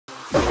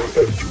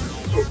the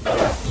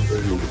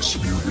Mayo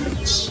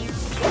Experience.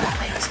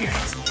 Mayo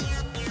Experience.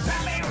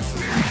 Mayo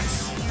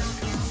Experience.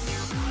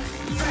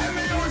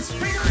 Mayo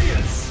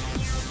Experience.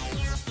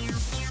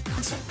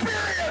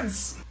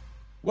 Experience.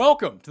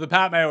 Welcome to the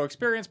Pat Mayo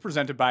Experience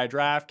presented by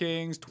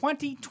DraftKings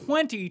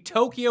 2020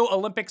 Tokyo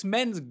Olympics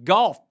men's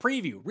golf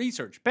preview,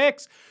 research,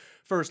 picks.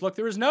 First look,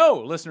 there is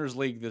no Listeners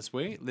League this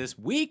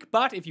week,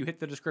 but if you hit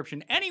the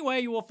description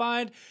anyway, you will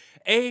find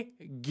a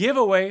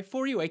giveaway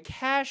for you, a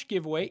cash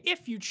giveaway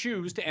if you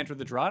choose to enter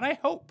the draw, and I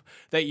hope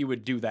that you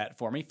would do that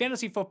for me.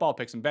 Fantasy Football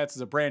Picks and Bets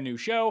is a brand new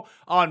show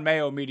on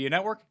Mayo Media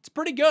Network. It's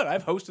pretty good.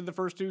 I've hosted the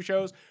first two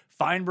shows.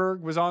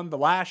 Feinberg was on the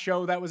last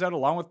show that was out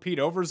along with Pete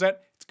Overzet.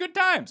 It's good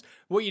times.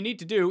 What you need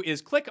to do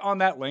is click on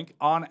that link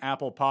on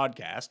Apple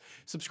Podcasts,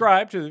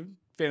 subscribe to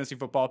Fantasy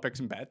Football Picks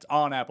and Bets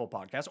on Apple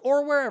Podcasts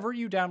or wherever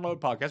you download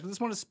podcasts. But this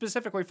one is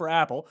specifically for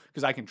Apple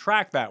because I can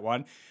track that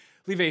one.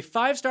 Leave a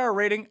 5-star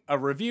rating, a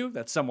review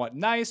that's somewhat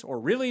nice or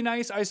really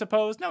nice, I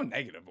suppose. No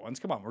negative ones.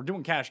 Come on, we're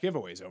doing cash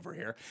giveaways over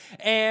here.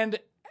 And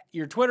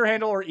your Twitter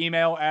handle or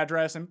email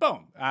address, and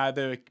boom.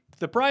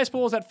 The prize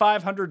pool is at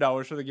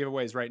 $500 for the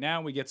giveaways right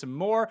now. We get some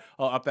more.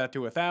 I'll up that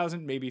to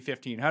 $1,000, maybe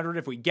 $1,500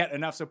 if we get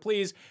enough. So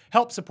please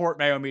help support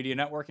Mayo Media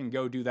Network and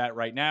go do that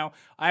right now.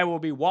 I will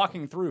be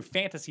walking through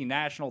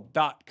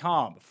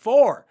fantasynational.com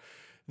for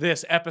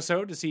this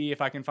episode to see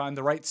if I can find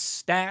the right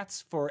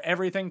stats for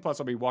everything. Plus,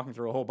 I'll be walking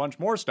through a whole bunch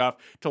more stuff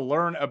to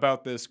learn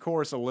about this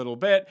course a little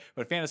bit.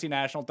 But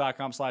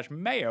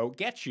fantasynational.com/Mayo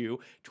gets you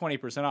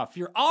 20% off. If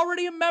you're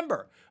already a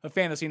member of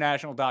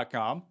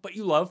fantasynational.com, but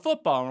you love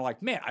football and are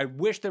like, man, I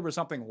wish there was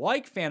something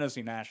like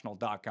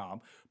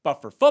fantasynational.com,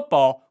 but for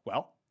football,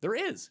 well, there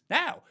is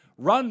now.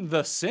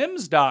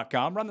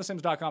 RunTheSims.com.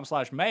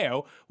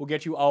 RunTheSims.com/Mayo will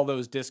get you all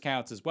those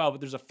discounts as well. But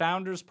there's a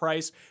founder's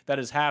price that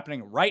is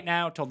happening right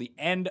now till the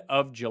end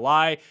of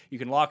July. You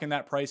can lock in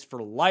that price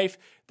for life.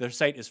 The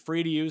site is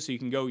free to use, so you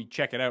can go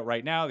check it out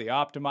right now. The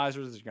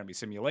optimizers, there's going to be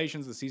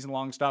simulations. The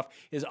season-long stuff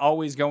is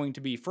always going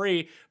to be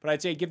free. But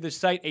I'd say give the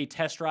site a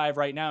test drive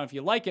right now. If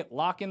you like it,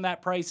 lock in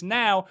that price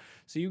now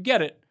so you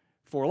get it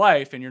for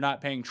life, and you're not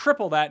paying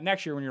triple that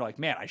next year when you're like,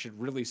 man, I should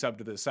really sub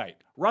to this site.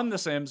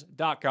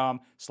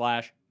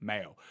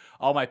 RunTheSims.com/Mayo.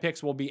 All my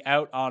picks will be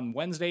out on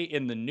Wednesday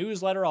in the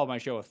newsletter, all my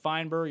show with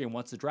Feinberg, and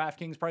once the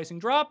DraftKings pricing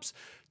drops,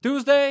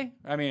 Tuesday,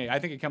 I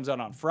think it comes out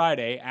on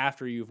Friday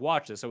after you've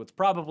watched this, so it's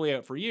probably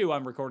out for you.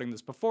 I'm recording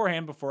this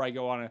beforehand before I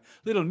go on a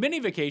little mini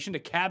vacation to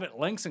Cabot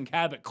Links and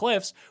Cabot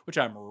Cliffs, which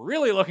I'm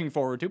really looking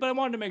forward to, but I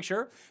wanted to make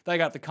sure that I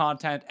got the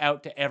content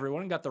out to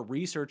everyone and got the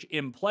research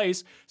in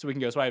place so we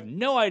can go. So I have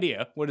no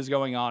idea what is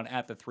going on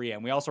at the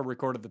 3M. We also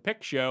recorded the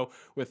pick show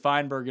with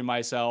Feinberg and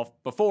myself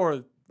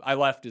before I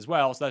left as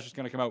well, so that's just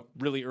going to come out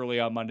really early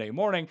on Monday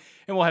morning,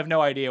 and we'll have no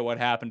idea what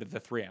happened at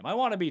the 3M. I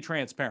want to be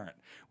transparent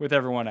with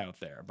everyone out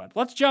there, but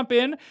let's jump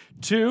in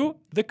to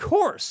the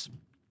course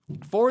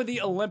for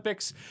the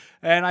Olympics,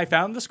 and I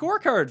found the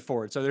scorecard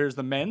for it. So there's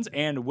the men's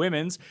and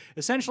women's.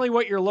 Essentially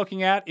what you're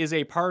looking at is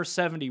a par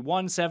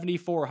 71,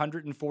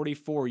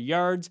 7,444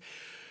 yards.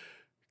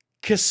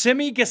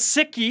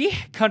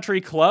 Kasumigaseki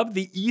Country Club,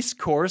 the East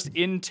Course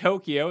in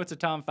Tokyo. It's a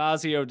Tom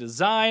Fazio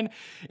design,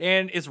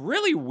 and it's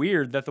really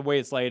weird that the way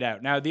it's laid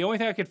out. Now, the only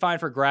thing I could find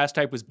for grass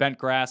type was bent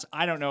grass.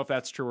 I don't know if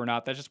that's true or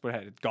not. That's just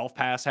what Golf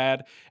Pass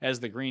had as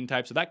the green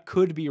type, so that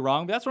could be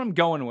wrong, but that's what I'm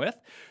going with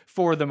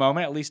for the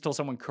moment, at least till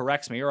someone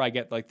corrects me, or I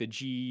get like the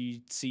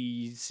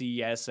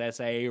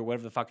GCCSSA or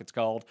whatever the fuck it's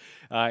called,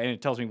 and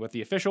it tells me what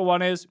the official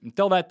one is.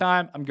 Until that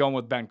time, I'm going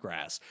with bent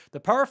grass. The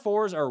par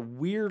 4s are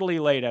weirdly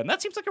laid out, and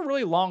that seems like a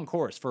really long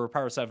course for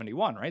par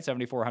 71, right?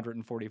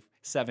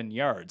 7,447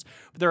 yards.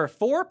 But there are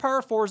 4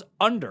 par 4s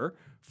under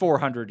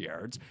 400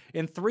 yards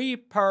and 3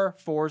 par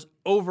 4s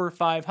over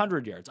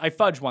 500 yards. I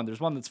fudged one. There's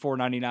one that's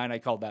 499. I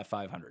called that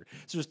 500.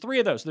 So there's 3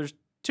 of those. There's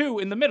 2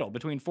 in the middle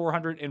between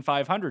 400 and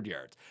 500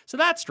 yards. So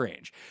that's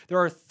strange. There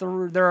are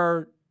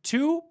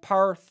 2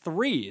 par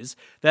 3s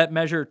that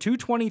measure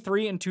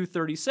 223 and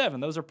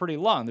 237. Those are pretty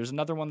long. There's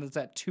another one that's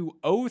at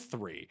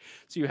 203.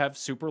 So you have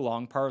super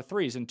long par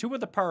 3s. And 2 of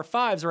the par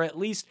 5s are at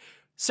least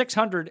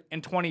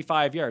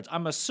 625 yards.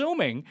 I'm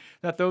assuming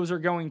that those are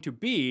going to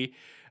be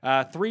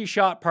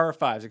 3-shot par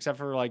 5s, except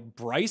for like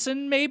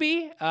Bryson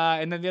maybe.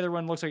 And then the other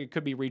one looks like it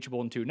could be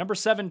reachable in 2. Number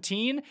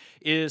 17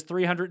 is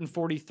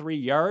 343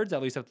 yards.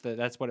 At least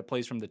that's what it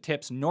plays from the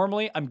tips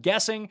normally. I'm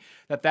guessing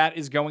that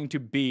is going to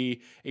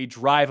be a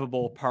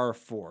drivable par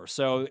 4.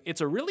 So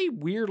it's a really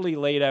weirdly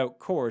laid out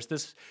course.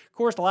 This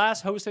course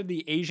last hosted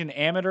the Asian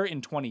Amateur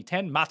in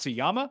 2010.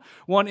 Matsuyama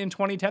won in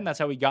 2010. That's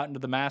how he got into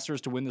the Masters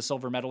to win the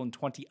silver medal in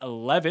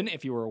 2011,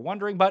 if you were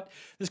wondering. But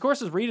this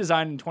course was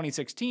redesigned in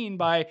 2016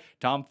 by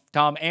Tom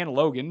and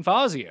Logan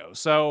Fazio.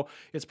 So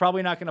it's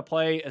probably not going to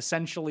play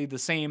essentially the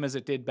same as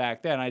it did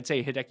back then. I'd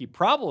say Hideki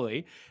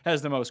probably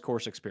has the most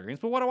course experience,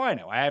 but what do I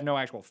know? I have no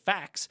actual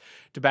facts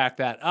to back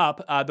that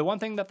up. The one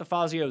thing that the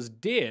Fazios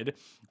did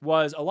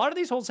was a lot of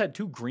these holes had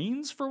 2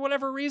 greens for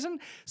whatever reason,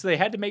 so they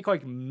had to make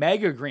like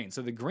mega greens.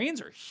 So the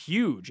greens are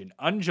huge and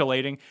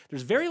undulating.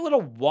 There's very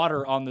little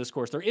water on this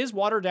course. There is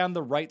water down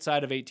the right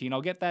side of 18.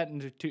 I'll get that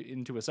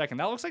into a second.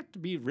 That looks like to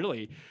be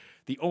really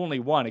the only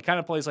one. It kind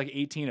of plays like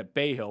 18 at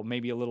Bay Hill,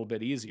 maybe a little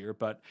bit easier,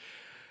 but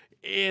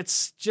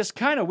it's just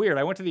kind of weird.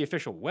 I went to the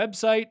official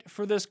website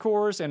for this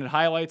course, and it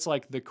highlights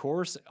like the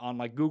course on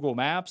like Google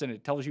Maps, and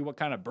it tells you what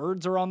kind of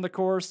birds are on the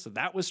course. So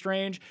that was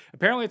strange.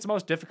 Apparently, it's the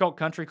most difficult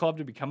country club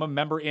to become a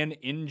member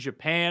in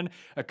Japan.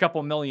 A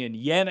couple million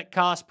yen it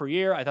costs per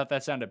year. I thought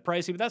that sounded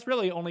pricey, but that's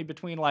really only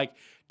between like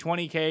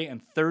 20K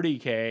and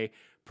 30K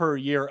per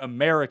year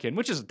American,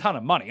 which is a ton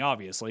of money,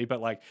 obviously.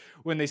 But like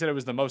when they said it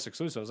was the most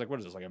exclusive, I was like, what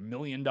is this, like $1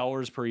 million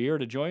per year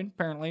to join?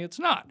 Apparently it's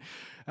not.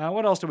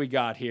 What else do we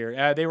got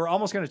here? They were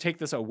almost going to take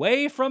this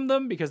away from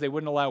them because they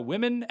wouldn't allow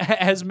women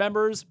as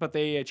members, but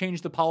they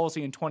changed the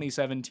policy in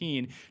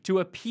 2017 to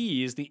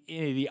appease the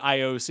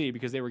IOC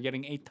because they were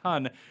getting a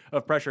ton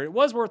of pressure. It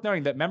was worth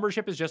noting that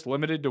membership is just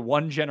limited to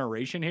 1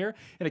 generation here,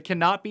 and it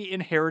cannot be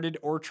inherited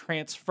or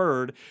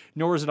transferred,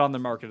 nor is it on the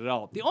market at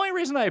all. The only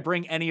reason I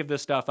bring any of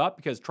this stuff up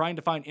because trying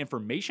to find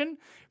information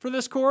for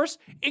this course,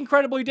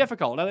 incredibly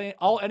difficult.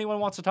 All anyone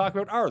wants to talk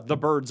about are the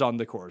birds on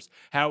the course,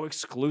 how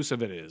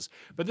exclusive it is.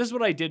 But this is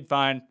what I did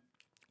find.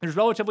 There's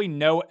relatively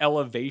no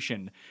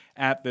elevation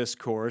at this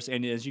course,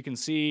 and as you can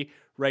see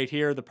right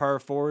here, the par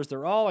 4s,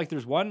 they're all like,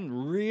 there's one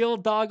real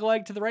dog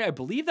leg to the right. I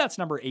believe that's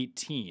number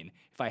 18,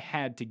 if I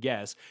had to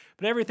guess.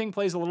 But everything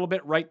plays a little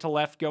bit right to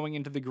left going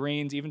into the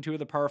greens. Even 2 of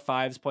the par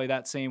 5s play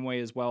that same way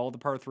as well. The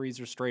par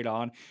 3s are straight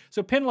on.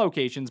 So pin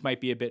locations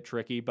might be a bit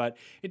tricky, but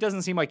it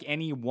doesn't seem like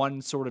any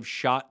one sort of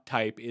shot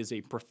type is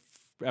a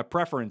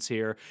preference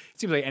here.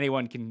 It seems like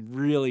anyone can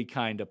really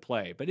kind of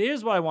play. But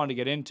here's what I wanted to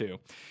get into.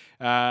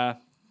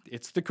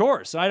 It's the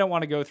course. I don't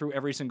want to go through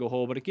every single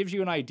hole, but it gives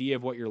you an idea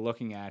of what you're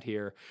looking at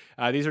here.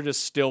 These are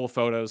just still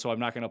photos, so I'm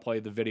not going to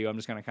play the video. I'm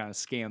just going to kind of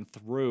scan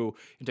through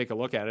and take a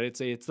look at it.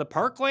 It's the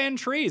parkland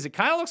trees. It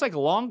kind of looks like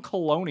long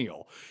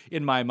colonial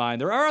in my mind.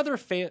 There are other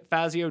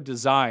Fazio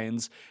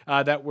designs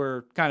that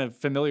we're kind of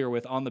familiar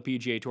with on the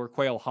PGA Tour.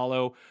 Quail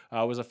Hollow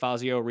was a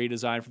Fazio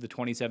redesign for the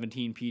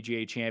 2017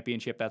 PGA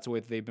Championship. That's the way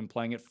that they've been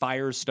playing it.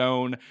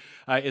 Firestone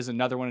is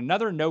another one.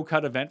 Another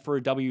no-cut event for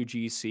a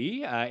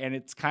WGC, and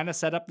it's kind of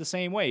set up the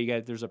same way.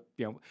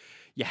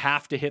 You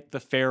have to hit the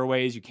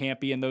fairways. You can't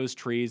be in those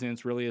trees, and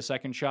it's really a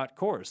second shot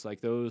course. Like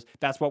those,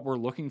 that's what we're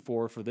looking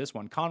for this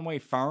one. Conway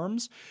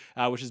Farms,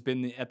 which has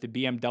been at the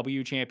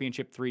BMW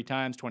Championship 3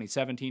 times,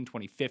 2017,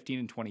 2015,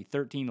 and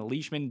 2013.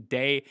 Leishman,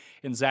 Day,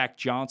 and Zach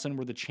Johnson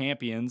were the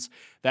champions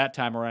that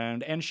time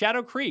around. And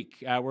Shadow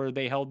Creek, where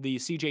they held the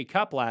CJ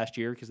Cup last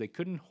year because they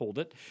couldn't hold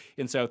it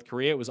in South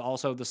Korea. It was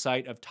also the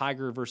site of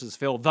Tiger versus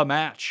Phil, the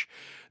match,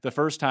 the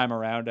first time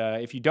around.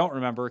 If you don't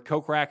remember,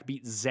 Kokrak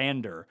beat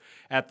Xander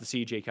at the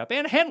CJ Cup,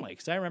 and Henley,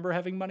 because I remember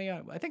having money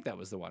on, I think that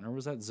was the one, or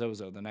was that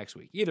Zozo the next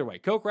week? Either way,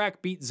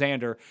 Kokrak beat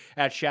Xander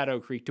at Shadow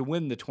Creek to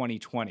win the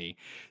 2020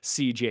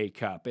 CJ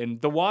Cup. And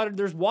the water,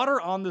 there's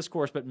water on this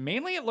course, but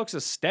mainly it looks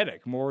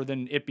aesthetic more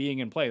than it being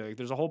in play. Like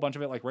there's a whole bunch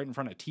of it like right in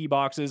front of tee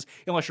boxes.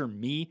 Unless you're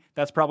me,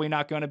 that's probably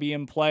not going to be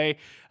in play.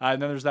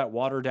 And then there's that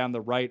water down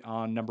the right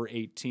on number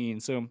 18.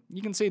 So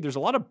you can see there's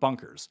a lot of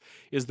bunkers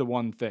is the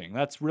one thing.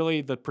 That's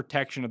really the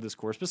protection of this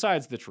course,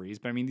 besides the trees.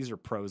 But I mean, these are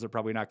pros. They're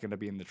probably not going to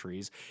be in the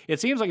trees. It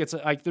seems like it's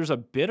like there's a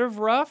bit of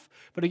rough,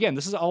 but again,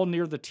 this is all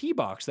near the tee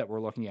box that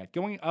we're looking at.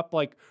 Going up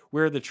like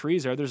where the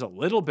trees are, there's a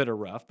little bit of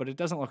rough, but it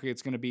doesn't look like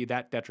it's going to be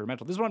that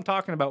detrimental. This is what I'm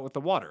talking about with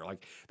the water.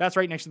 Like that's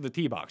right next to the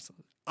tee box.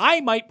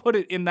 I might put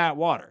it in that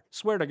water.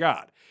 Swear to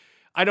God.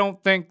 I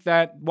don't think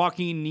that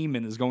Joaquin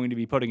Neiman is going to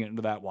be putting it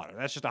into that water.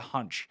 That's just a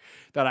hunch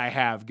that I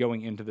have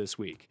going into this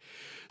week.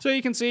 So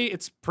you can see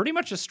it's pretty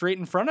much just straight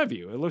in front of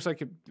you. It looks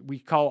like we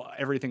call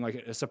everything like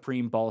a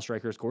Supreme Ball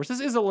Strikers course. This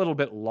is a little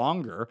bit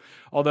longer,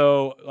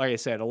 although, like I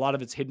said, a lot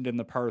of it's hidden in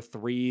the par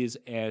 3s,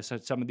 and so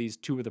some of these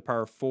 2 of the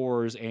par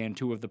 4s and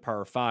 2 of the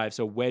par 5s.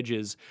 So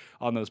wedges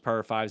on those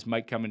par 5s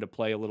might come into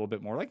play a little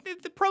bit more. Like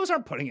the pros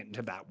aren't putting it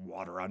into that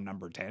water on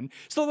number 10.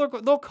 So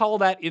they'll call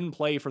that in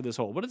play for this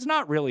hole, but it's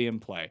not really in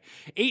play.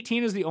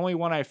 18 is the only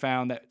one I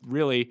found that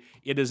really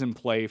it is in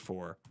play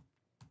for.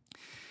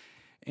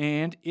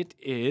 And it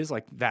is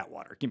like that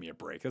water. Give me a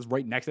break. That's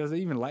right next to us.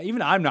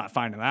 Even I'm not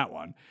finding that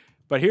one.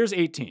 But here's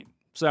 18.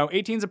 So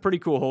 18 is a pretty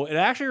cool hole. It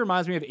actually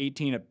reminds me of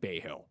 18 at Bay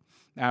Hill,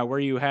 where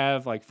you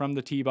have like from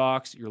the tee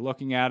box, you're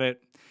looking at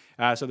it.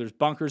 So there's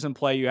bunkers in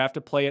play. You have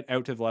to play it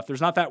out to the left. There's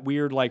not that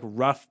weird like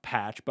rough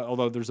patch, but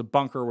although there's a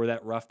bunker where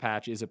that rough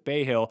patch is at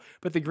Bay Hill,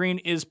 but the green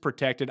is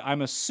protected.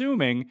 I'm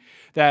assuming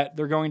that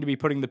they're going to be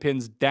putting the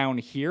pins down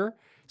here.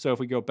 So if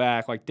we go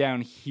back like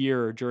down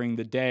here during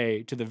the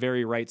day to the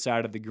very right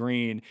side of the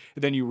green,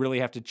 then you really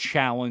have to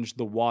challenge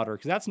the water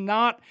because that's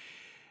not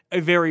a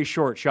very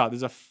short shot.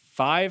 There's a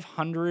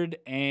 500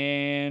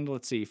 and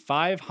let's see,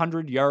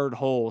 500-yard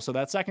hole. So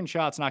that second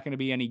shot's not going to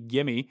be any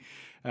gimme,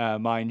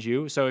 mind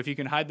you. So if you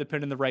can hide the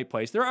pin in the right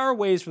place, there are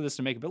ways for this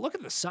to make it. But look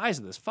at the size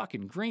of this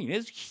fucking green.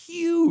 It's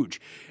huge.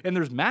 And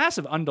there's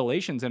massive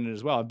undulations in it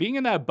as well. Being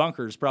in that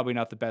bunker is probably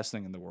not the best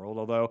thing in the world,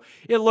 although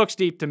it looks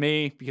deep to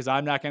me because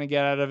I'm not going to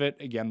get out of it.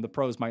 Again, the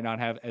pros might not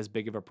have as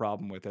big of a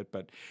problem with it,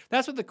 but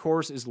that's what the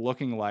course is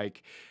looking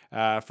like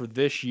for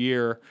this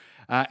year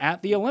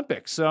at the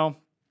Olympics. So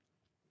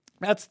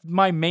that's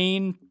my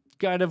main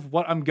kind of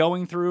what I'm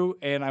going through,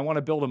 and I want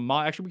to build a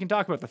mod. Actually, we can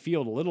talk about the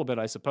field a little bit,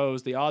 I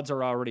suppose. The odds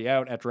are already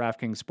out at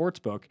DraftKings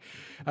Sportsbook.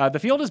 The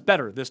field is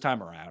better this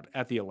time around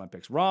at the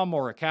Olympics. Rahm,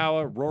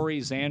 Morikawa, Rory,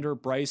 Xander,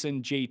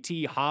 Bryson,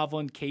 JT,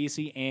 Hovland,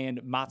 Casey,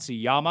 and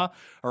Matsuyama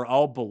are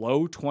all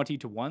below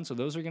 20-1, so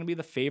those are going to be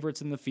the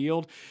favorites in the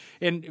field.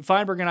 And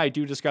Feinberg and I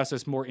do discuss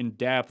this more in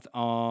depth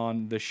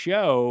on the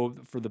show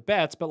for the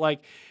bets, but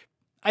like,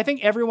 I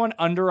think everyone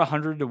under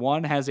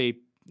 100-1 has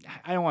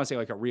I don't want to say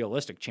like a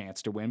realistic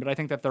chance to win, but I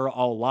think that they're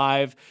all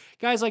live.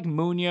 Guys like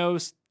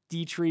Munoz,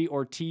 Dietrich,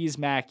 Ortiz,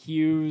 Mac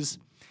Hughes.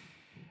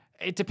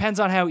 It depends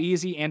on how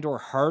easy and or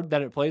hard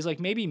that it plays. Like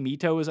maybe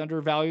Mito is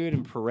undervalued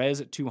and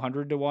Perez at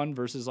 200-1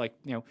 versus like,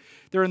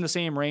 they're in the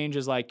same range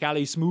as like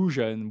Kali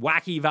Smuja and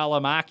Wacky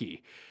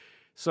Valimaki.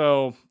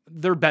 So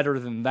they're better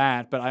than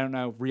that, but I don't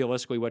know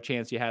realistically what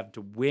chance you have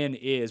to win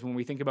is. When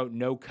we think about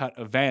no-cut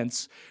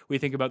events, we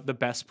think about the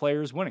best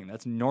players winning.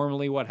 That's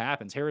normally what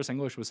happens. Harris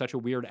English was such a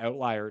weird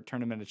outlier at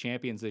Tournament of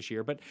Champions this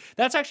year, but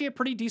that's actually a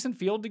pretty decent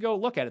field to go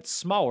look at. It's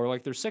smaller.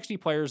 Like there's 60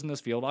 players in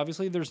this field.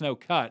 Obviously, there's no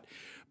cut,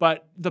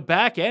 but the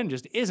back end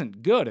just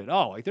isn't good at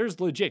all. Like there's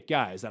legit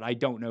guys that I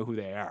don't know who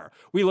they are.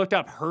 We looked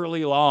up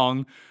Hurley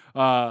Long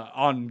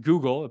on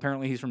Google.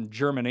 Apparently he's from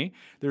Germany.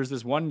 There's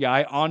this one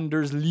guy,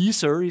 Anders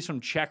Lieser. He's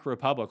from Czech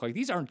Republic. Like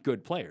these aren't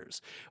good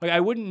players. Like I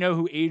wouldn't know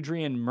who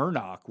Adrian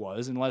Murnock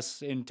was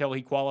until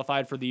he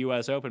qualified for the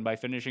US Open by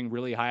finishing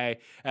really high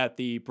at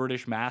the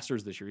British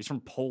Masters this year. He's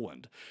from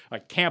Poland.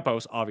 Like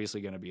Campos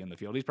obviously going to be in the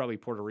field. He's probably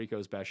Puerto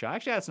Rico's best shot.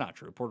 Actually, that's not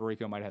true. Puerto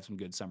Rico might have some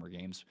good summer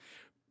games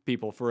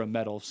people for a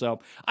medal. So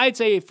I'd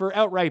say for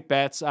outright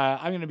bets,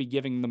 I'm going to be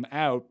giving them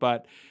out,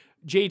 but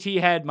JT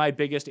had my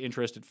biggest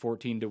interest at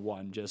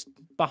 14-1, just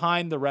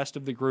behind the rest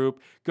of the group,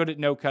 good at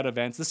no-cut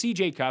events. The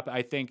CJ Cup,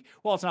 I think,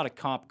 well, it's not a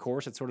comp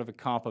course. It's sort of a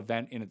comp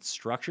event in its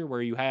structure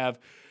where you have,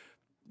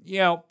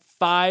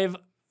 5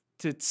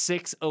 to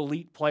 6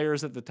 elite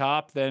players at the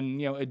top, then,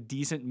 a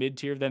decent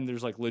mid-tier, then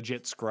there's like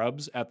legit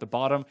scrubs at the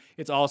bottom.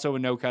 It's also a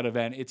no-cut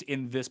event. It's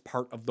in this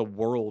part of the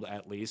world,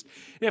 at least.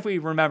 If we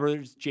remember,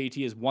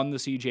 JT has won the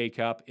CJ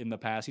Cup in the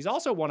past. He's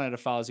also won at a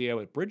Fazio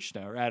at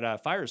Bridgestone,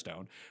 at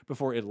Firestone,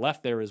 before it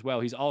left there as well.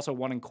 He's also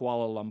won in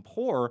Kuala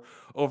Lumpur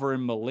over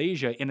in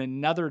Malaysia in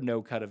another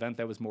no-cut event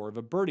that was more of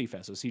a birdie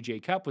fest. So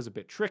CJ Cup was a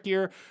bit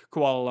trickier.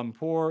 Kuala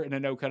Lumpur in a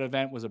no-cut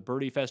event was a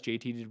birdie fest.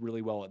 JT did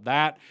really well at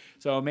that.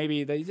 So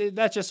maybe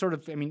that's just sort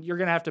of, you're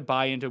going to have to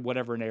buy into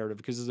whatever narrative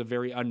because it's a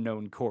very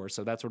unknown course.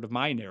 So that's sort of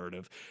my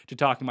narrative to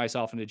talking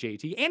myself into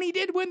JT. And he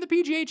did win the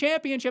PGA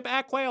Championship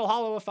at Quail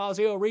Hollow, a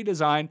Fazio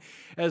redesign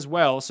as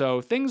well.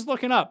 So things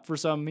looking up for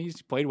some.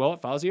 He's played well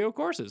at Fazio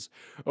courses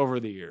over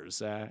the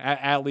years,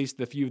 at least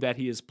the few that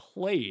he has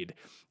played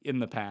in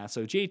the past.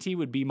 So JT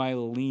would be my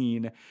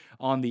lean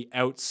on the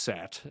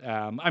outset.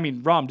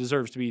 Rahm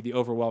deserves to be the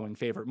overwhelming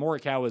favorite.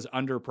 Morikawa is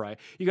underpriced.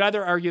 You could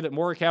either argue that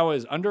Morikawa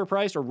is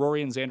underpriced or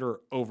Rory and Xander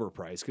are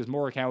overpriced because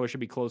Morikawa should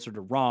be closer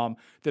to Rahm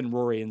than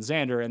Rory and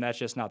Xander, and that's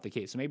just not the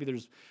case. So maybe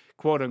there's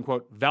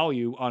quote-unquote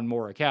value on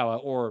Morikawa,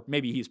 or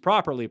maybe he's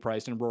properly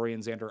priced and Rory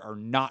and Xander are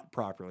not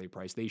properly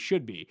priced. They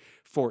should be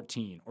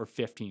 14 or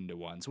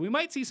 15-1. So we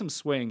might see some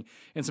swing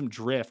and some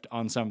drift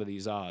on some of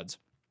these odds.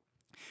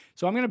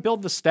 So I'm going to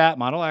build the stat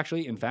model.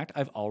 Actually, in fact,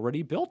 I've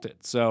already built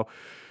it. So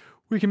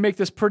we can make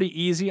this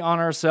pretty easy on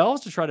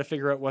ourselves to try to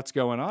figure out what's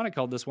going on. I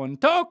called this one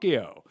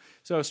Tokyo.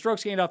 So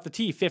strokes gained off the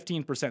tee,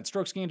 15%.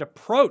 Strokes gained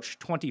approach,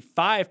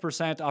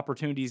 25%.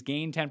 Opportunities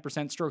gained,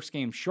 10%. Strokes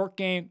gained short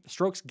game.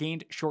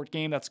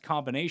 That's a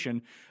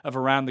combination of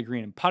around the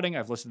green and putting.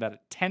 I've listed that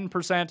at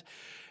 10%.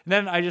 And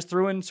then I just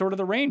threw in sort of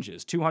the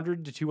ranges,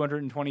 200 to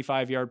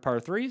 225-yard par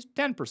 3s,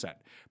 10%.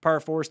 Par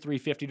 4s,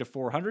 350 to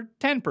 400,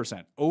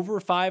 10%. Over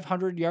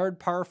 500-yard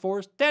par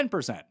 4s,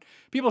 10%.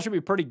 People should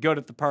be pretty good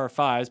at the par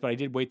 5s, but I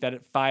did weight that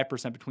at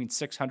 5% between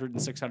 600 and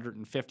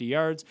 650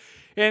 yards.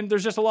 And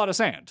there's just a lot of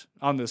sand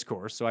on this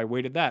course, so I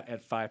weighted that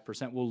at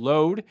 5%. We'll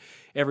load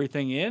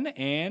everything in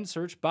and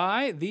search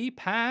by the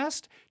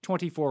past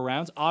 24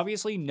 rounds.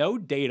 Obviously, no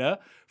data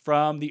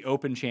from the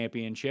Open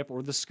Championship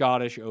or the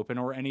Scottish Open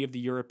or any of the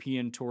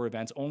European Tour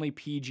events. Only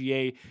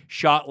PGA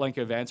ShotLink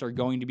events are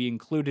going to be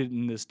included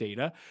in this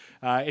data.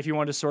 If you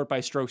want to sort by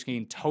strokes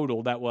gained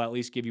total, that will at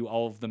least give you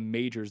all of the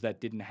majors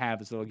that didn't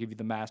have it. So it'll give you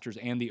the Masters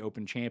and the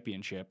Open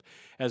Championship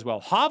as well.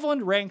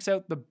 Hovland ranks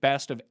out the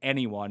best of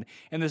anyone,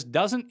 and this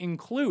doesn't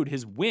include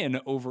his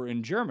win over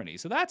in Germany.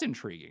 So that's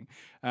intriguing.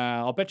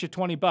 I'll bet you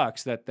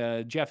 $20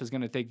 that Jeff is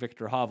going to take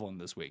Victor Hovland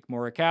this week.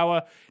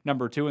 Morikawa,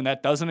 number 2, and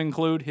that doesn't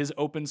include his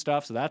Open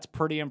stuff, so that's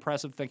pretty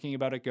impressive thinking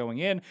about it going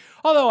in.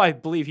 Although I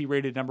believe he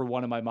rated number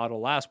 1 in my model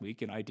last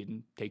week, and I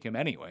didn't take him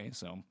anyway.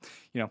 So,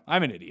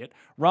 I'm an idiot.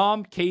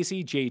 Rahm,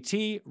 Casey,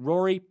 JT,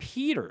 Rory,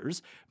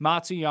 Peters,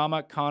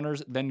 Matsuyama,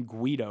 Connors, then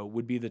Guido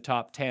would be the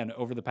top 10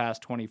 over the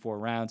past 24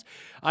 rounds.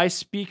 I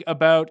speak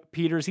about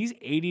Peters. He's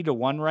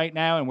 80-1 right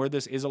now, and where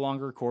this is a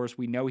longer course,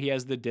 we know he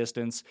has the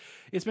distance.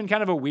 It's been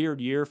kind of a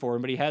weird year for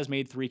him, but he has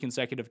made 3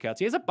 consecutive cuts.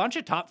 He has a bunch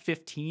of top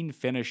 15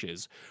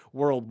 finishes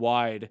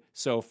worldwide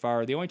so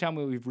far. The only time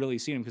we've really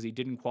seen him, because he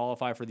didn't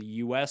qualify for the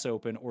U.S.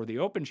 Open or the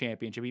Open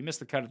Championship, he missed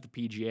the cut at the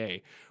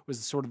PGA,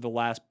 was sort of the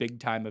last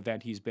big-time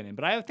event he's been in.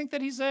 But I think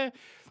that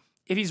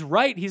if he's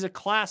right, he's a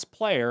class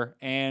player,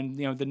 and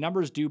the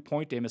numbers do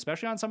point to him,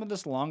 especially on some of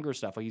this longer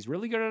stuff. Like, he's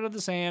really good out of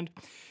the sand.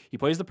 He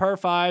plays the par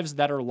 5s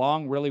that are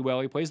long really well.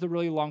 He plays the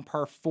really long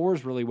par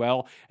 4s really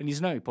well, and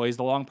he plays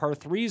the long par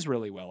 3s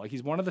really well. Like,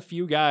 he's one of the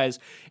few guys,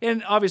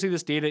 and obviously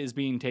this data is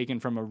being taken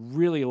from a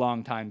really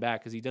long time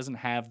back because he doesn't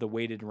have the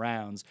weighted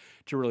rounds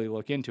to really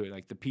look into it,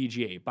 like the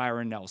PGA,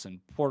 Byron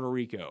Nelson, Puerto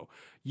Rico,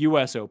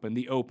 U.S. Open,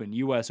 the Open,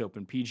 U.S.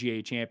 Open,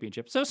 PGA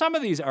Championship. So some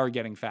of these are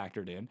getting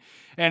factored in,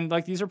 and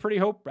these are pretty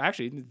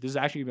actually, this is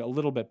actually a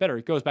little bit better.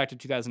 It goes back to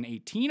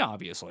 2018,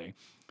 obviously.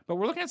 But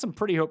we're looking at some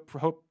pretty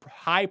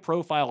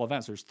high-profile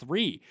events. There's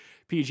 3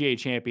 PGA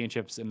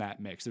championships in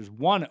that mix. There's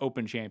 1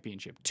 Open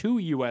Championship, 2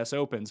 U.S.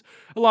 Opens,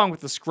 along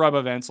with the scrub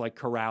events like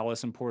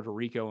Corrales and Puerto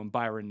Rico and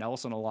Byron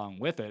Nelson along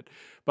with it.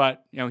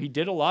 But, he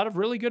did a lot of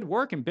really good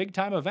work in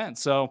big-time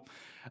events. So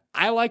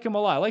I like him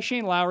a lot. I like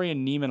Shane Lowry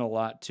and Neiman a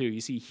lot, too.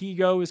 You see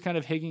Higo is kind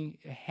of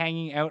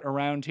hanging out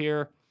around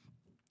here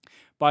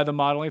by the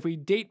modeling. If we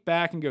date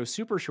back and go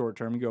super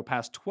short-term and go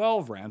past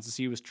 12 rounds to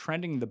see who was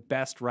trending the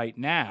best right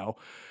now,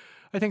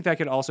 I think that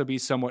could also be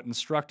somewhat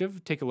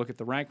instructive. Take a look at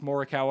the rank.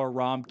 Morikawa,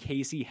 Rahm,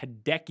 Casey,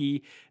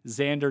 Hideki,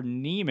 Xander,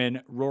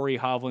 Neiman, Rory,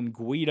 Hovland,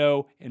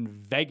 Guido, and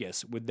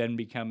Vegas would then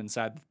become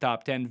inside the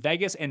top 10.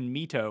 Vegas and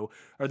Mito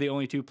are the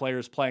only 2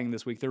 players playing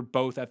this week. They're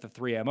both at the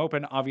 3M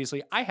Open.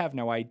 Obviously, I have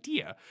no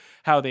idea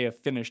how they have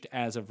finished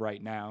as of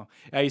right now.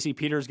 You see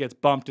Peters gets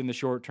bumped in the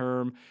short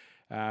term.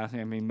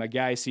 My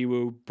guy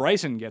Siwoo,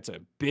 Bryson gets a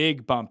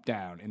big bump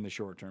down in the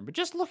short term. But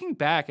just looking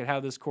back at how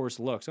this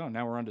course looks,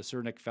 now we're on to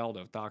Sir Nick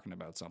Faldo talking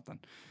about something.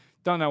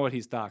 Don't know what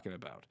he's talking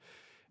about.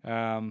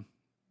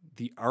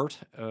 The art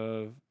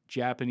of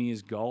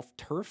Japanese golf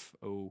turf.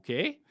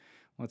 Okay,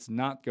 let's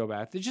not go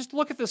back. Just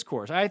look at this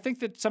course. I think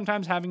that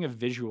sometimes having a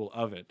visual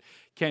of it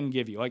can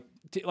give you, like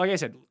I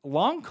said,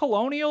 long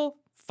colonial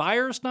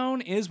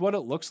Firestone is what it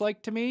looks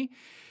like to me.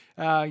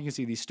 You can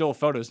see these still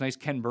photos, nice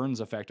Ken Burns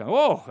effect on,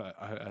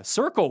 a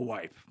circle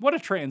wipe. What a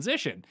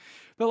transition.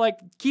 But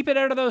keep it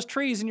out of those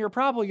trees and you're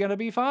probably going to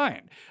be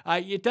fine.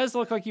 It does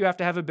look like you have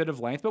to have a bit of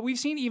length, but we've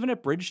seen even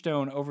at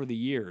Bridgestone over the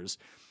years.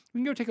 We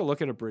can go take a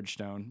look at a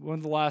Bridgestone.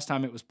 When the last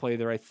time it was played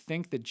there, I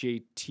think that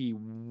JT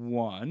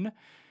won.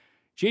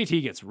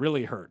 JT gets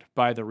really hurt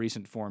by the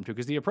recent form, too,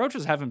 because the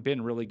approaches haven't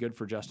been really good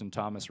for Justin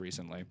Thomas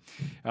recently.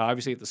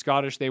 Obviously, at the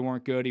Scottish, they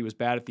weren't good. He was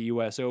bad at the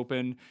U.S.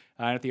 Open.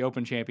 At the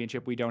Open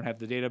Championship, we don't have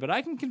the data, but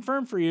I can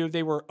confirm for you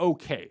they were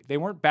okay. They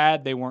weren't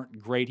bad. They weren't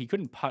great. He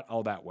couldn't putt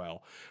all that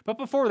well. But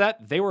before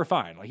that, they were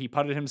fine. He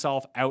putted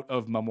himself out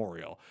of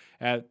Memorial.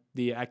 At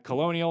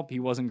Colonial, he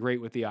wasn't great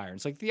with the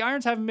irons. The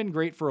irons haven't been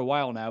great for a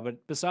while now,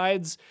 but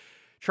besides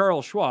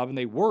Charles Schwab, and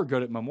they were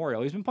good at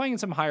Memorial, he's been playing in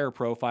some higher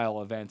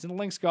profile events. In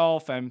links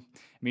golf,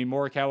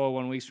 Morikawa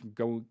 1 week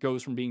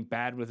goes from being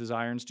bad with his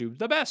irons to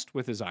the best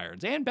with his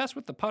irons and best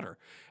with the putter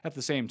at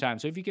the same time.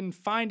 So if you can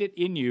find it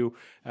in you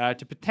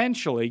to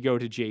potentially go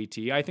to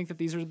JT, I think that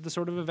these are the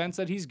sort of events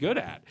that he's good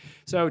at.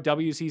 So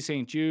WC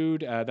St.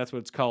 Jude, that's what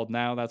it's called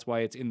now. That's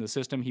why it's in the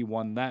system. He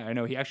won that. I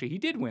know he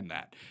did win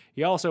that.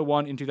 He also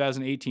won in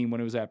 2018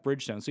 when it was at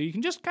Bridgestone. So you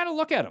can just kind of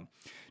look at him.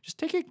 Just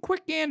take a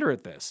quick gander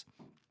at this.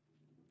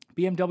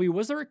 BMW,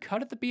 was there a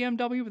cut at the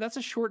BMW? But that's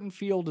a shortened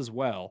field as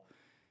well.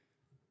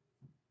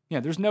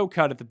 Yeah, there's no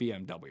cut at the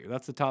BMW.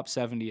 That's the top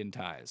 70 in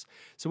ties.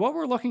 So what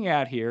we're looking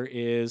at here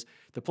is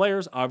the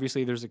players,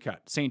 obviously there's a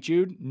cut. St.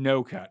 Jude,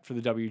 no cut for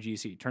the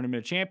WGC.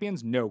 Tournament of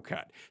Champions, no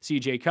cut.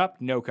 CJ Cup,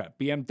 no cut.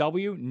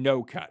 BMW,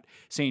 no cut.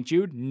 St.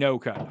 Jude, no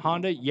cut.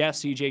 Honda,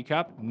 yes. CJ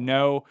Cup,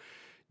 no.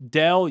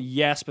 Dell,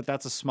 yes, but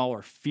that's a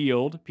smaller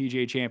field.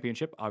 PGA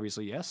Championship,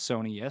 obviously, yes.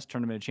 Sony, yes.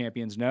 Tournament of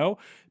Champions, no.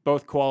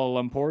 Both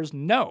Kuala Lumpurs,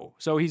 no.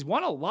 So he's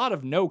won a lot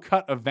of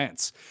no-cut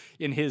events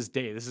in his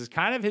day. This is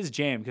kind of his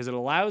jam because it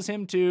allows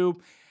him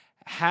to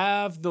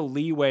have the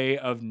leeway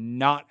of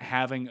not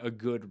having a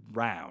good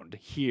round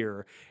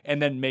here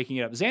and then making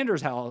it up.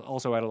 Xander's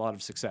also had a lot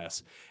of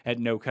success at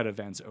no-cut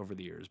events over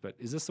the years. But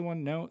is this the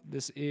one? No,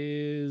 this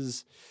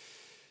is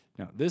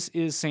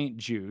St.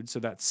 Jude, so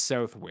that's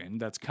Southwind.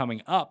 That's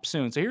coming up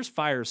soon. So here's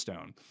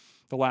Firestone,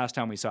 the last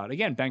time we saw it.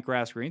 Again, bent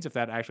grass greens, if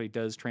that actually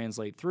does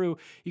translate through,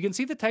 you can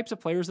see the types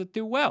of players that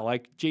do well.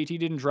 Like JT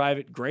didn't drive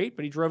it great,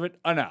 but he drove it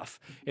enough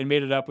and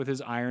made it up with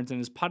his irons and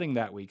his putting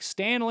that week.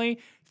 Stanley,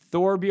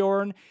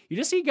 Thorbjorn. You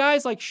just see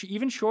guys like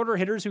even shorter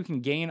hitters who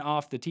can gain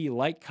off the tee,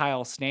 like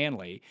Kyle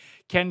Stanley,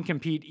 can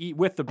compete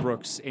with the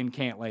Brooks and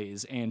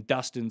Cantlays and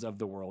Dustins of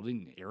the world,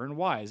 and Aaron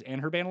Wise,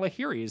 and Herban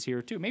Lahiri is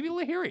here too. Maybe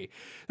Lahiri.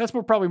 That's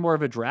probably more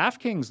of a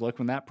DraftKings look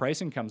when that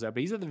pricing comes out,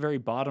 but he's at the very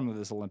bottom of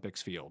this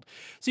Olympics field.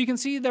 So you can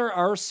see there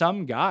are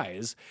some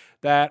guys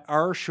that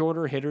are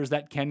shorter hitters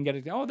that can get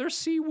it. Oh, there's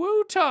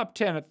Siwoo top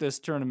 10 at this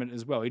tournament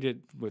as well. He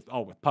did with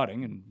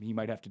putting, and he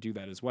might have to do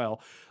that as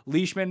well.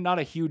 Leishman, not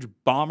a huge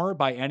bomber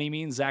by any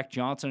means. Zach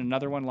Johnson,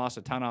 another one, lost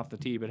a ton off the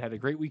tee, but had a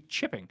great week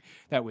chipping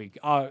that week.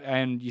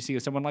 And you see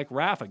someone like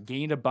Rafa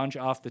gained a bunch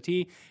off the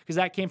tee because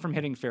that came from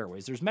hitting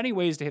fairways. There's many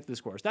ways to hit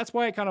this course. That's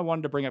why I kind of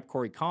wanted to bring up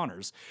Corey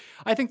Connors.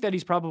 I think that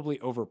he's probably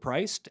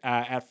overpriced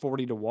at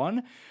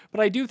 40-1,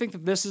 but I do think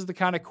that this is the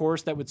kind of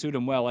course that would suit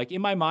him well. Like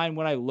in my mind,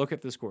 when I look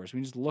at this course,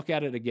 we just look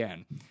at it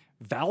again.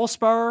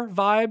 Valspar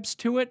vibes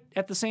to it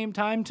at the same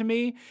time to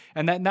me,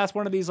 and that's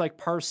one of these like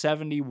par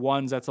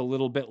 71s that's a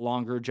little bit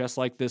longer, just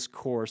like this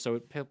course, so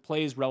it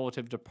plays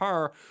relative to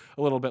par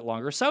a little bit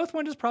longer.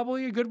 Southwind is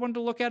probably a good one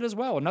to look at as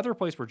well. Another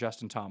place where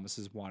Justin Thomas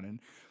has won, and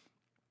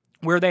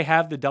where they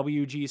have the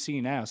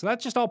WGC now. So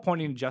that's just all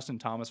pointing to Justin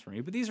Thomas for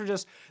me. But these are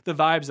just the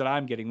vibes that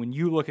I'm getting. When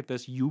you look at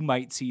this, you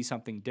might see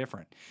something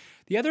different.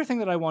 The other thing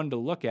that I wanted to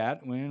look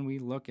at when we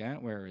look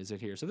at, where is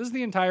it here? So this is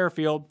the entire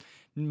field,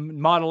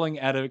 modeling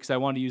at it because I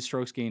wanted to use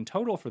strokes gained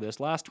total for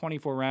this. Last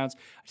 24 rounds,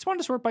 I just wanted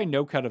to sort by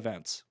no-cut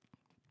events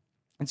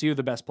and see who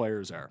the best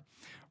players are.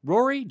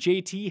 Rory,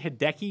 JT,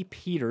 Hideki,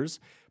 Peters,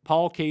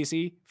 Paul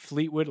Casey,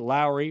 Fleetwood,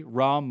 Lowry,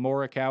 Rahm,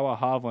 Morikawa,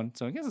 Hovland.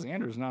 So I guess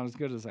Xander's not as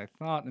good as I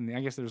thought, and I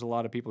guess there's a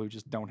lot of people who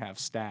just don't have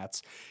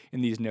stats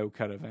in these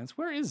no-cut events.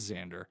 Where is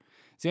Xander?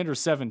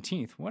 Xander's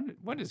 17th.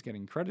 What is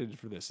getting credited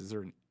for this? Is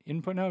there an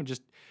input? No,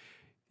 just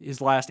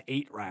his last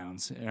 8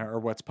 rounds are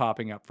what's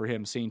popping up for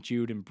him. St.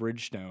 Jude and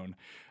Bridgestone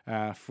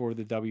for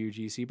the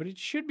WGC, but it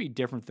should be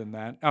different than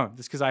that. Oh,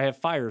 that's because I have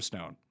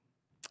Firestone.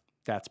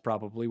 That's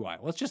probably why.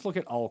 Let's just look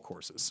at all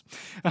courses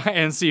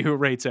and see who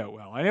rates out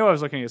well. I knew I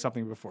was looking at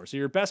something before. So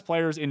your best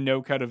players in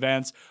no-cut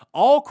events,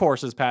 all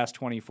courses past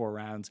 24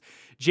 rounds.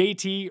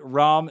 JT,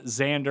 Rahm,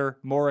 Xander,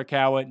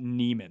 Morikawa,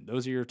 Neiman.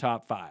 Those are your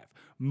top 5.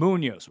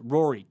 Munoz,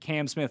 Rory,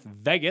 Cam Smith,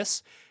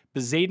 Vegas,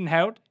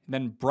 Bezadenhout,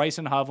 then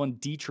Bryson, Hovland,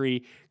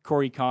 Dietrich,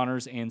 Corey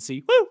Connors, and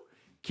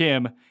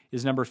Kim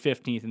is number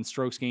 15th in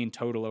strokes gained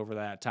total over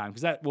that time,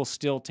 because that will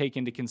still take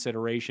into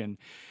consideration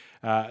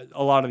a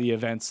lot of the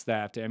events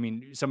that, I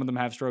mean, some of them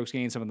have strokes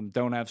gained, some of them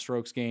don't have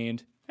strokes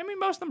gained. I mean,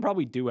 most of them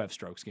probably do have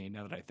strokes gained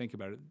now that I think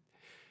about it.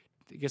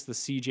 I guess the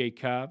CJ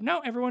Cup.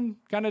 No, everyone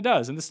kind of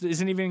does. And this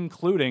isn't even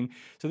including,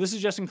 so this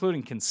is just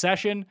including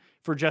concession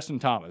for Justin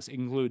Thomas. It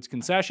includes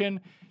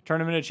concession,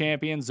 Tournament of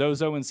Champions,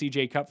 Zozo and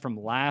CJ Cup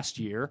from last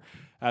year,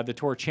 the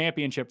Tour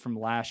Championship from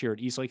last year at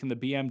Eastlake, and the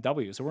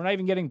BMW. So we're not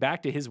even getting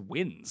back to his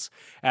wins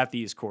at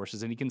these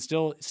courses, and he can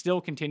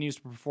still continues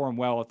to perform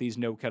well at these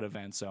no-cut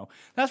events. So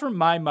that's where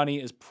my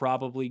money is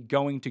probably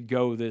going to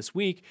go this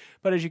week.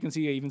 But as you can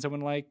see, even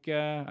someone like,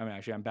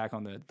 I'm back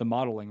on the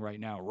modeling right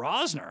now.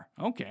 Rosner.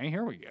 Okay,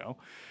 here we go.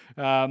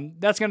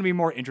 That's going to be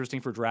more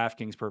interesting for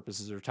DraftKings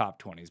purposes or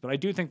top 20s. But I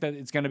do think that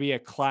it's going to be a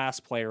class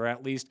player,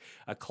 at least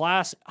a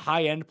class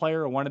high-end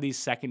player, or one of these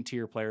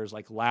second-tier players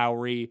like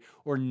Lowry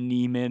or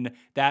Neiman.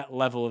 That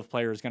level of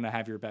player is going to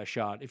have your best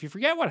shot. If you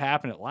forget what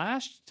happened at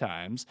last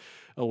time's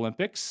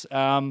Olympics,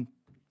 I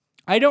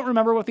don't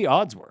remember what the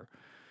odds were,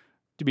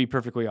 to be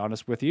perfectly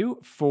honest with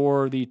you,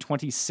 for the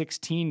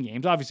 2016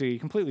 games. Obviously, a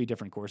completely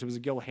different course. It was a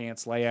Gil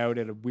Hanse layout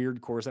at a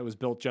weird course that was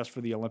built just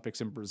for the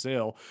Olympics in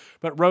Brazil.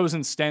 But Rose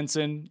and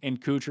Stenson and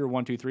Kuchar,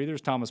 1, 2, 3.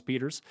 There's Thomas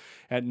Peters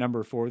at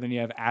number 4. Then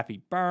you have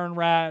Appy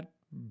Burnrat,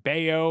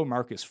 Bayo,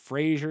 Marcus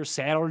Frazier,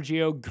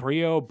 Sergio,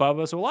 Grillo,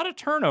 Bubba. So a lot of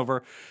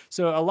turnover.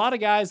 So a lot of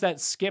guys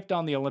that skipped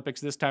on the Olympics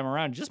this time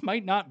around just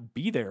might not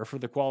be there for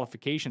the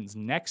qualifications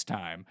next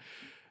time.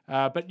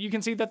 But you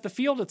can see that the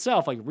field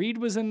itself, like Reed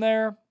was in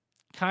there.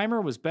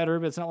 Keimer was better,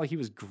 but it's not like he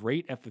was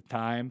great at the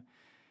time.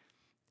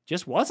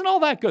 Just wasn't all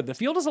that good. The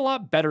field is a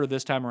lot better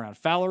this time around.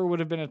 Fowler would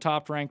have been a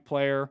top-ranked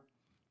player.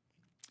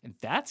 And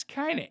that's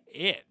kind of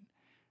it.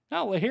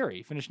 Now,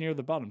 Lahiri finished near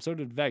the bottom. So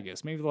did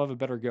Vegas. Maybe they'll have a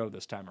better go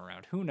this time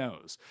around. Who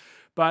knows?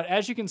 But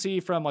as you can see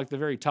from like the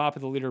very top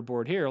of the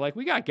leaderboard here, like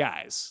we got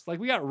guys. Like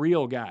we got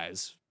real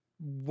guys.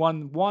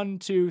 1,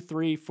 2,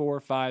 3, 4,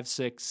 5,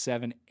 6,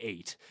 7,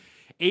 8.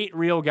 8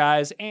 real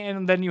guys.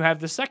 And then you have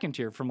the second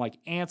tier from like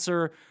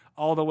Answer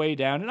all the way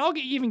down. And I'll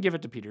even give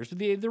it to Peters. But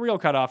the real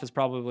cutoff is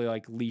probably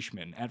like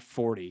Leishman at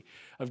 40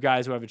 of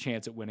guys who have a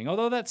chance at winning.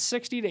 Although that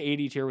 60 to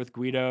 80 tier with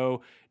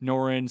Guido,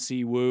 Norin,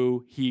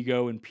 Siwoo,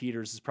 Higo, and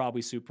Peters is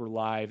probably super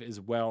live as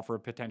well for a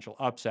potential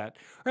upset,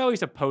 or at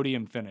least a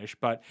podium finish.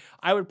 But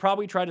I would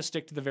probably try to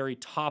stick to the very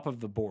top of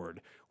the board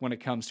when it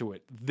comes to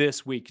it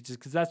this week, just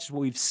because that's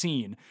what we've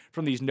seen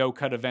from these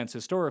no-cut events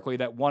historically,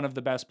 that one of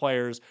the best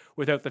players,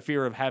 without the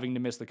fear of having to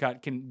miss the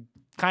cut, can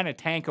kind of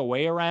tank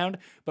away around,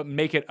 but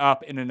make it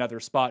up in another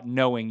spot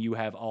knowing you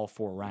have all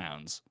 4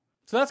 rounds.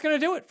 So that's going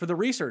to do it for the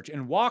research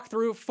and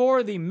walkthrough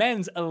for the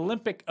men's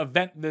Olympic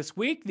event this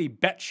week. The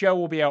bet show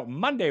will be out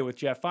Monday with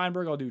Jeff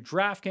Feinberg. I'll do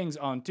DraftKings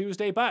on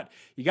Tuesday, but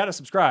you got to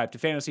subscribe to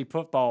Fantasy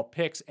Football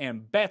Picks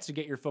and Bets to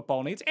get your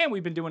football needs. And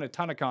we've been doing a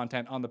ton of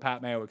content on the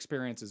Pat Mayo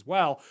Experience as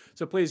well.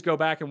 So please go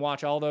back and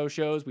watch all those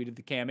shows. We did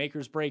the Cam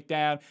Akers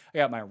breakdown. I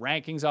got my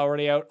rankings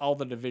already out, all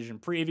the division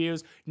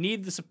previews.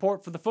 Need the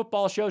support for the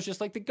football shows,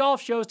 just like the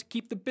golf shows, to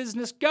keep the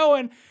business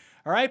going.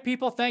 All right,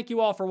 people, thank you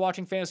all for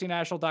watching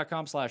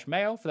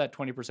fantasynational.com/Mayo for that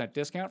 20%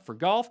 discount for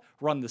golf.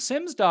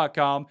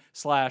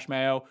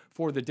 runthesims.com/Mayo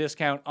for the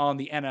discount on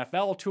the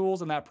NFL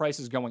tools, and that price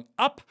is going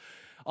up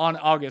on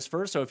August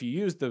 1st. So if you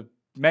use the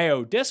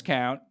Mayo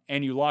discount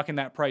and you lock in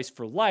that price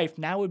for life,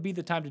 now would be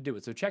the time to do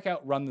it. So check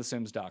out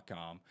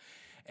runthesims.com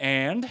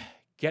and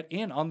get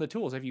in on the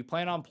tools. If you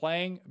plan on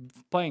playing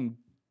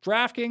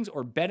DraftKings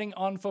or betting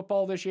on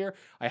football this year,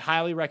 I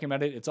highly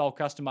recommend it. It's all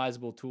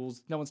customizable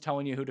tools. No one's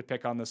telling you who to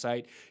pick on the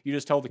site. You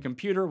just tell the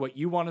computer what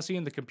you want to see,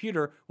 and the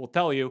computer will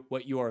tell you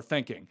what you are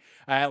thinking,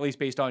 at least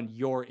based on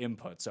your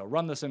input. So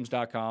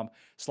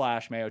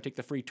runthesims.com/Mayo. Take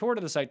the free tour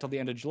to the site till the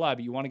end of July,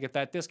 but you want to get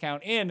that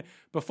discount in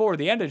before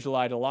the end of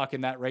July to lock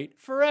in that rate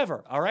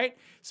forever, all right?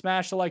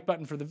 Smash the like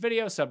button for the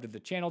video, sub to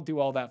the channel, do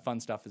all that fun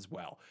stuff as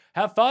well.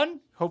 Have fun.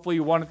 Hopefully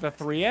you won at the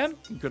 3M.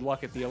 Good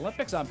luck at the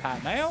Olympics. I'm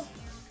Pat Mayo.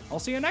 I'll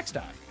see you next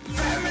time.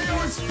 Pat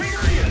Mayo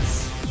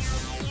Experience!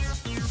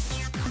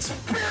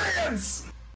 Experience!